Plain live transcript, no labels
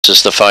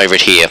is the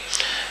favourite here.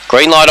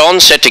 Green light on,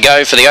 set to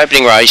go for the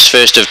opening race,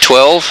 first of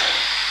 12.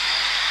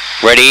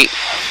 Ready.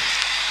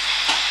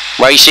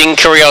 Racing,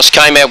 Curios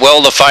came out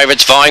well, the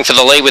favourites vying for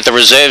the lead with the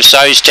reserve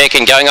So's Tech,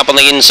 and going up on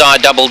the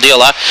inside Double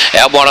Dealer.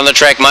 Out one on the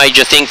track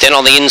Major Think, then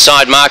on the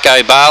inside Marco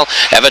Bale,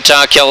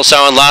 Avatar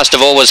Kelso, and last of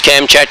all was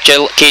Cam Chat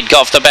Kid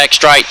off the back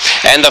straight,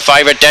 and the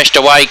favourite dashed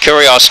away.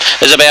 Curios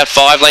is about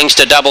 5 lengths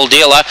to Double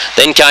Dealer,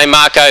 then came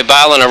Marco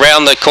Bale, and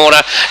around the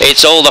corner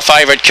it's all the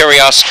favourite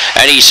Curios,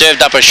 and he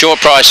served up a short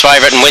price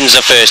favourite and wins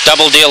the first.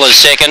 Double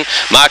Dealer's second,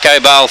 Marco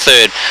Bale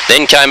third,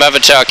 then came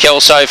Avatar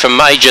Kelso from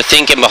Major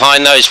Think, and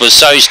behind those was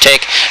So's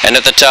Tech, and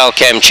at the tail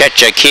Cam Chat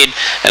Kid,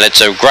 and it's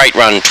a great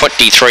run,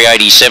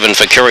 23.87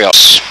 for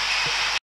Curios.